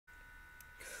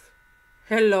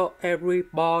Hello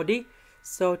everybody.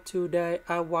 So today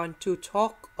I want to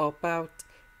talk about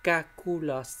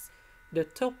calculus. The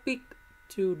topic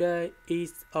today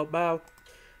is about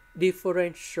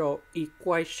differential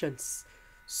equations.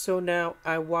 So now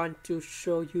I want to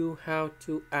show you how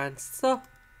to answer.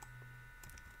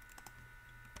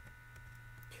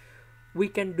 We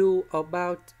can do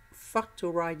about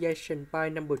factorization by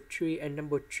number 3 and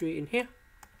number 3 in here.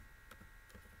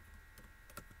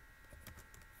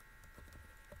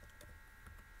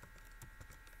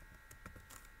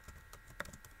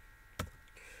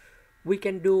 We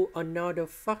can do another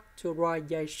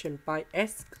factorization by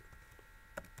s.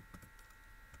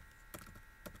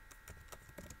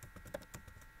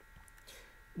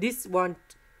 This one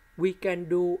we can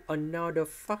do another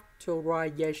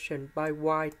factorization by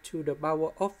y to the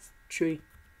power of 3.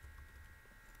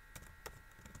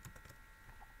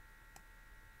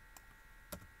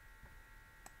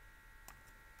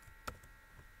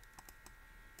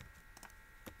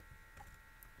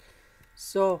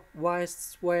 So y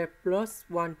squared plus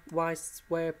 1, y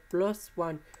squared plus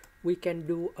 1, we can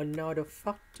do another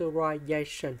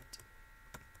factorization.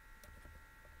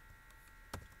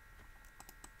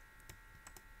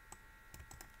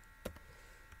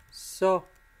 So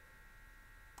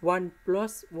 1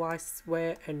 plus y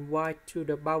squared and y to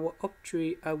the power of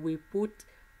 3 I will put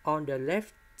on the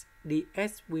left, the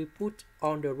s we put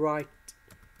on the right.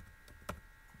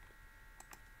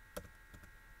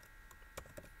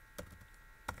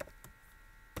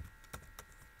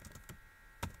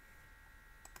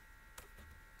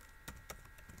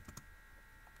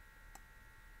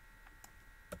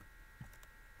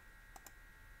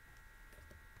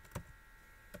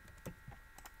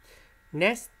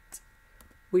 Next,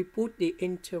 we put the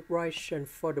integration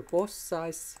for the both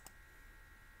sides.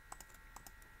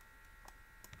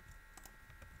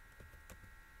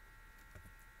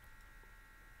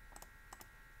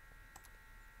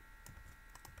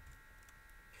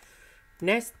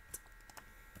 Next,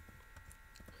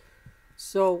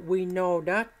 so we know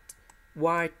that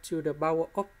y to the power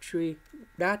of 3,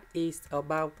 that is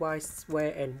about y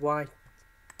squared and y.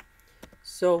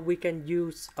 So we can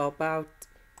use about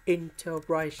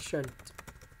integration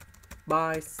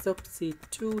by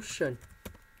substitution.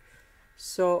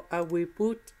 So I will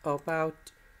put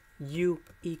about u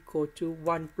equal to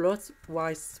 1 plus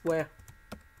y squared.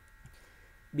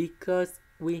 Because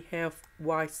we have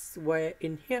y squared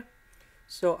in here,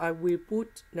 so I will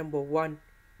put number 1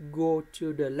 go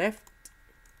to the left.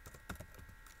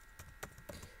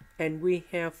 And we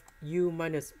have u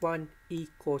minus 1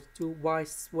 equals to y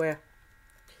squared.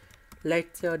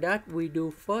 Later that we do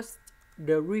first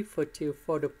the derivative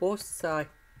for the both sides.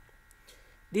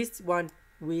 This one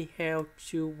we have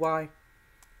 2y.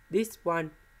 This one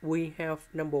we have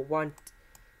number 1.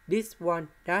 This one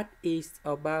that is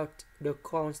about the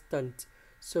constant.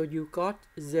 So you got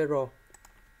 0.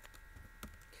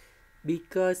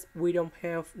 Because we don't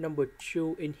have number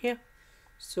 2 in here,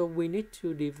 so we need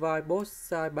to divide both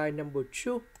sides by number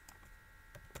 2.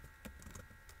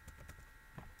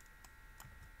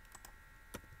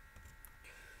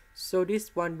 So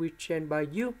this one we change by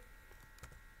u.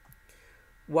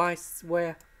 Y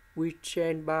squared we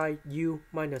change by u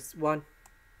minus 1.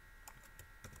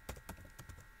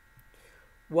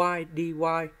 Y dy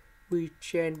we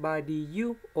change by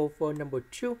du over number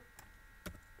 2.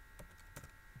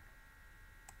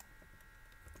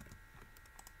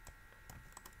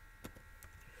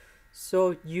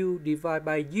 So u divided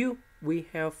by u, we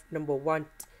have number 1.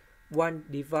 1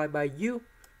 divided by u,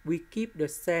 we keep the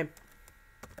same.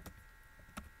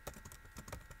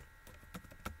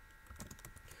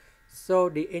 So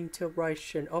the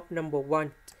integration of number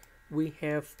 1, we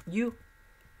have u.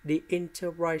 The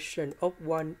integration of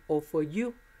 1 over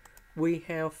u, we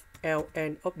have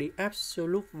ln of the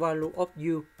absolute value of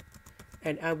u.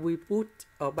 And I will put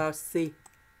about c.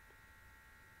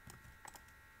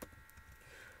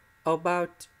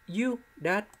 About u,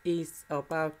 that is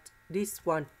about this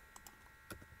one.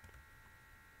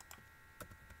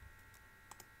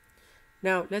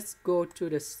 Now let's go to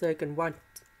the second one.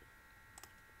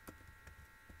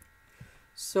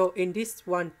 So in this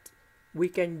one, we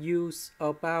can use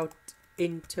about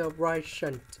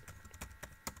integration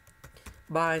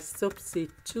by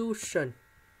substitution.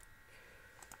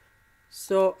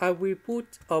 So I will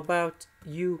put about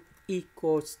u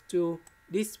equals to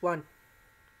this one.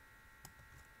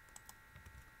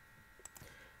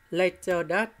 Later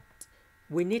that,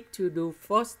 we need to do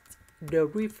first the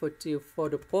derivative for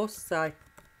the both sides.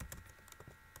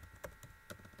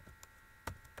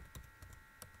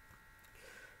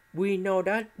 We know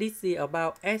that this is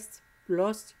about s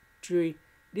plus 3.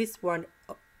 This one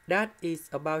that is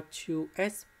about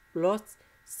 2x plus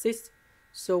 6.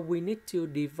 So we need to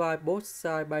divide both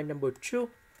sides by number 2.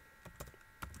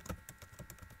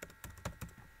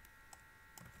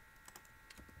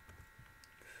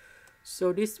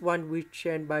 So this one we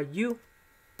change by u.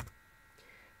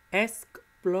 S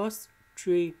plus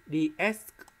 3dx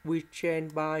we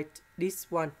change by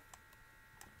this one.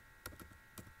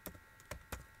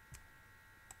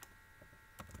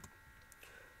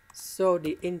 So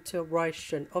the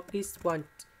integration of this one,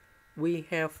 we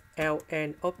have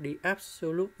ln of the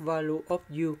absolute value of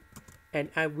u, and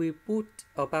I will put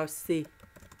about c.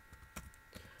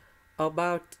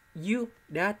 About u,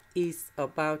 that is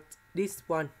about this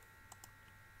one.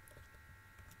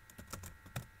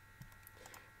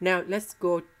 Now let's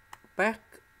go back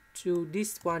to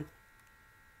this one.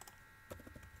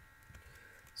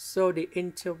 So the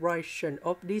integration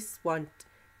of this one,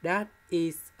 that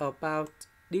is about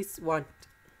this one.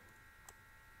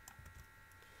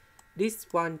 This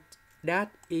one,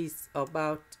 that is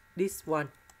about this one.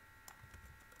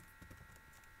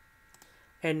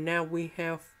 And now we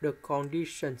have the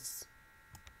conditions.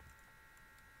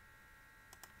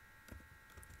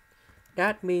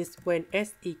 That means when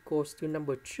s equals to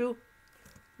number 2,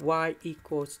 y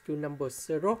equals to number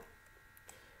 0.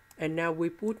 And now we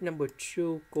put number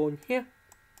 2 going here,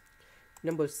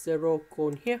 number 0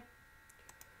 going here,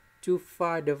 to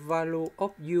find the value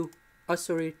of u,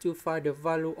 to find the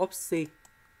value of c.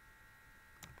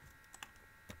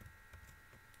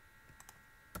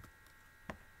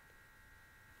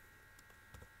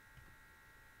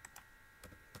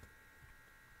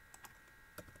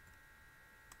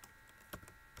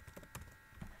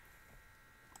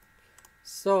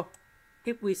 So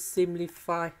if we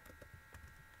simplify,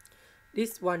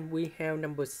 this one we have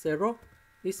number 0,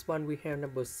 this one we have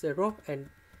number 0, and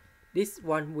this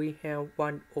one we have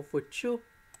 1 over 2,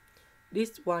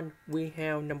 this one we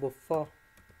have number 4.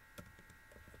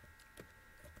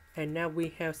 And now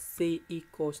we have c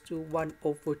equals to 1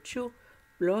 over 2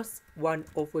 plus 1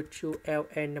 over 2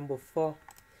 ln number 4.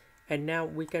 And now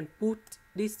we can put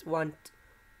this one,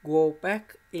 go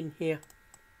back in here.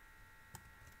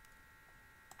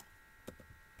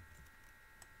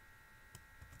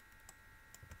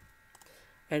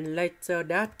 And later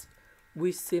that,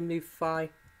 we simplify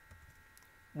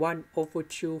 1 over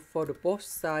 2 for the both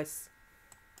sides.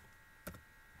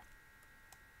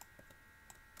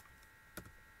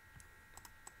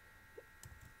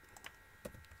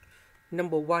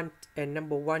 Number 1 and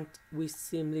number 1 we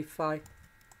simplify.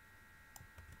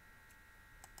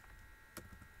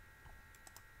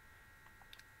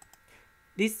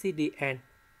 This is the end.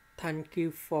 Thank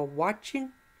you for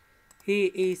watching.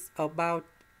 Here is about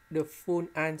the full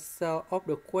answer of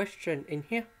the question in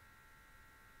here.